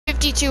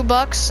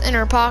$52 in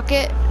her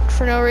pocket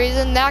for no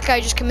reason. That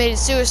guy just committed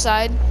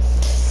suicide.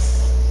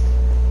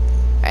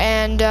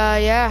 And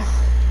yeah.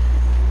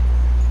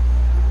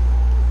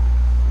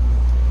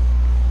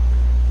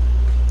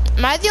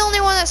 Am I the only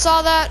one that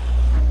saw that?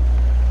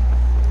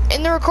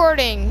 In the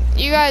recording,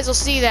 you guys will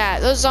see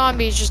that. Those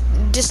zombies just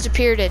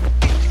disappeared. Is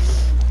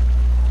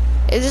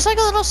this like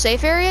a little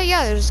safe area?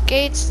 Yeah, there's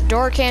gates. The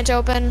door can't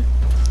open.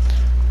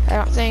 I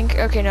don't think.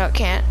 Okay, no, it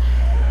can't.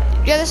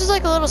 Yeah, this is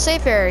like a little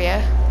safe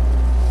area.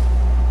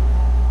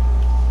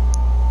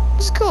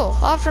 It's cool.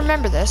 I'll have to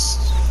remember this.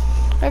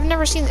 I've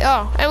never seen.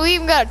 Oh, and we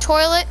even got a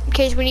toilet in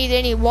case we need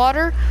any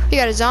water. We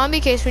got a zombie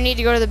in case we need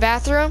to go to the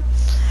bathroom.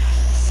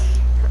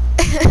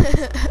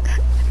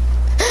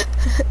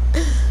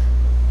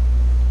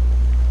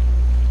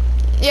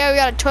 Yeah, we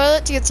got a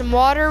toilet to get some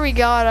water. We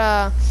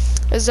got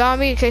a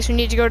zombie in case we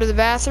need to go to the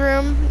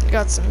bathroom. We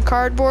got some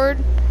cardboard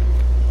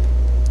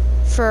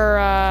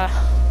for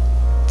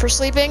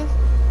sleeping.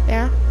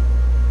 Yeah.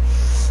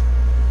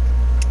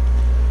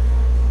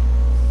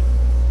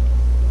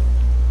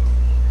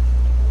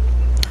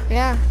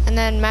 Yeah, and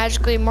then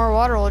magically more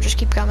water will just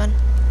keep coming.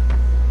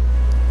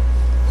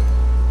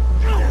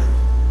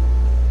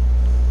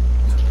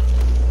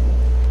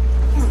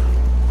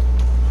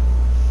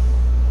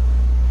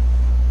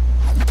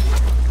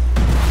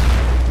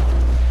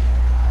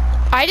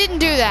 I didn't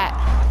do that.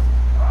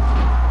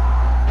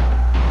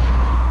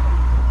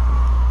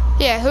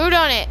 Yeah, who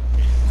done it?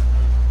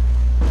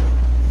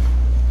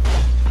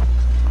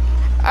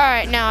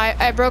 Alright, now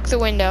I broke the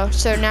window,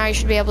 so now you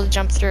should be able to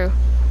jump through.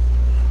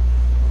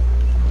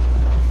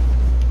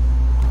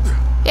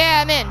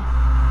 Yeah, I'm in.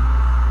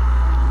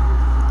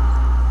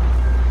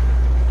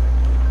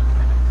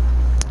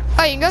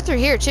 Oh, you can go through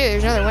here too.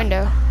 There's another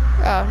window.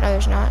 Oh, no,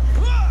 there's not.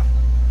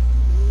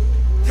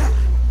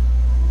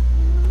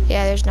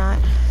 Yeah, there's not.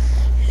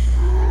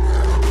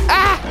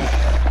 Ah!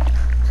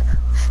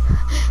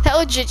 That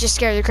legit just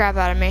scared the crap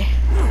out of me.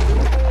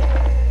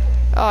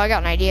 Oh, I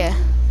got an idea.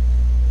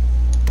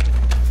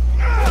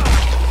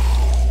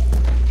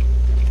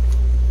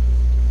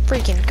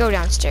 Freaking go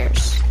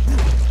downstairs.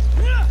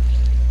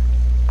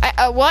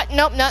 What?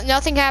 Nope,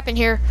 nothing happened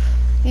here.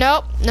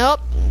 Nope, nope.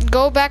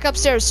 Go back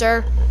upstairs,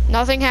 sir.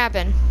 Nothing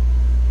happened.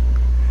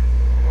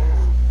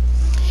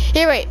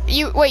 Here, wait,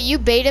 you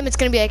bait him, it's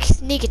gonna be like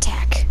sneak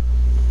attack.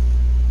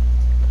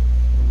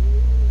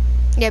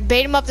 Yeah,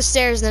 bait him up the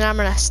stairs, and then I'm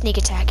gonna sneak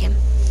attack him.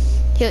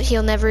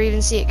 He'll never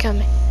even see it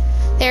coming.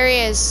 There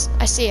he is.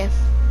 I see him.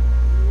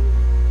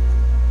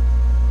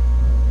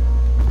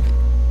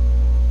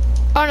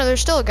 Oh no,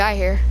 there's still a guy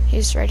here.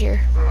 He's right here.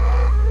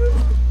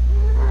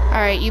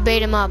 Alright, you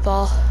bait him up.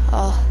 I'll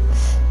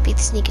beat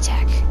the sneak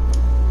attack.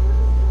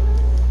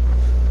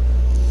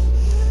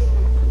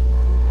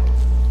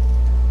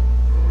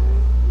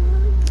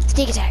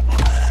 Sneak attack.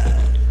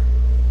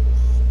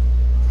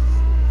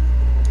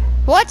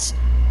 What?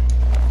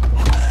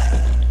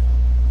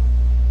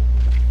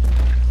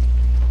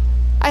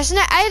 I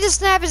had to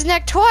snap his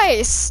neck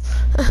twice.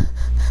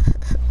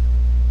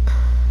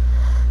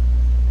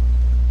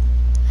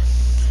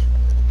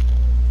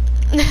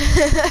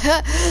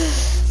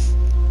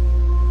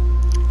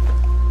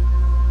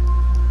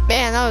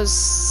 Man, that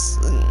was,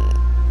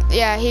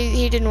 yeah,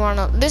 he didn't want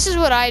to. This is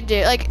what I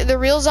do, like the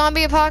real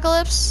zombie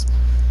apocalypse.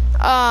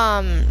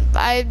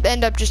 I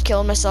end up just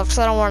killing myself because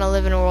I don't want to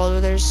live in a world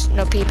where there's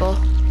no people.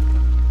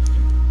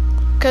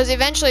 Because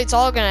eventually it's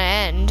all gonna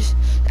end.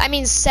 I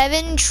mean,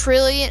 70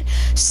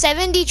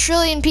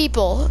 trillion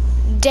people,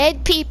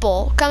 dead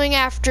people, coming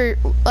after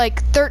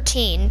like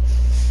 13.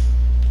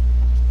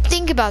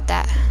 Think about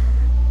that.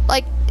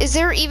 Like, is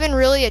there even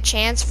really a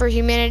chance for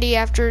humanity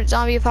after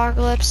zombie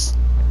apocalypse?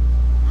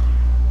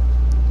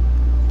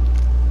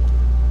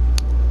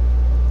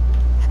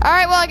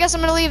 Alright, well, I guess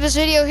I'm gonna leave this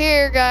video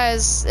here,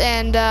 guys,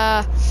 and,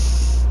 well,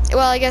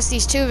 I guess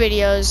these two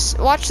videos.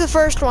 Watch the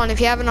first one if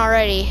you haven't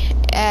already.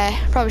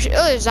 Probably should.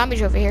 Oh, there's a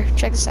zombie over here.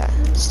 Check this out.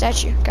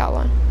 Statue. Got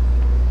one.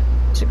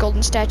 There's a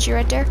golden statue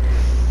right there.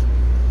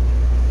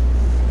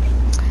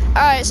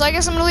 Alright, so I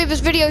guess I'm gonna leave this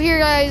video here,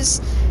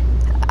 guys,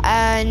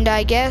 and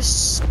I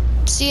guess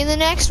see you in the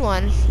next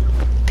one.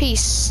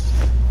 Peace.